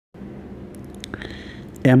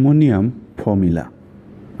ammonium formula.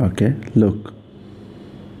 Okay, look,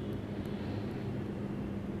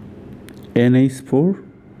 NH4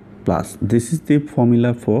 plus. This is the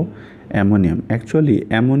formula for ammonium. Actually,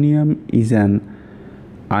 ammonium is an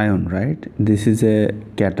ion, right? This is a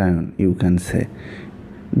cation, you can say.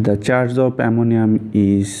 The charge of ammonium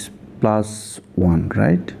is +1,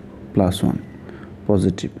 right? +1,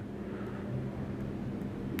 positive,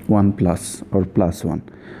 1 plus or +1.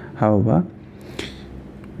 However,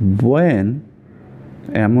 when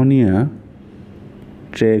ammonia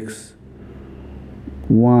takes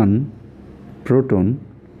 1 proton,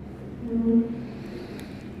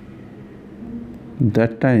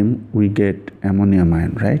 that time we get ammonium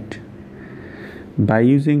ion, right? By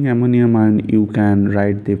using ammonium ion, you can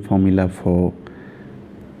write the formula for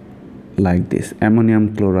like this: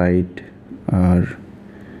 ammonium chloride or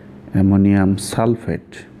ammonium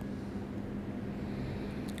sulfate,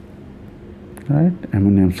 right?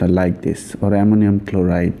 Ammonium like this, or ammonium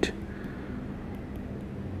chloride.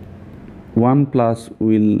 1 plus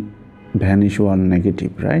will vanish 1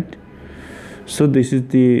 negative, right? So this is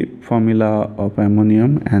the formula of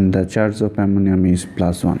ammonium, and the charge of ammonium is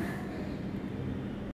 +1.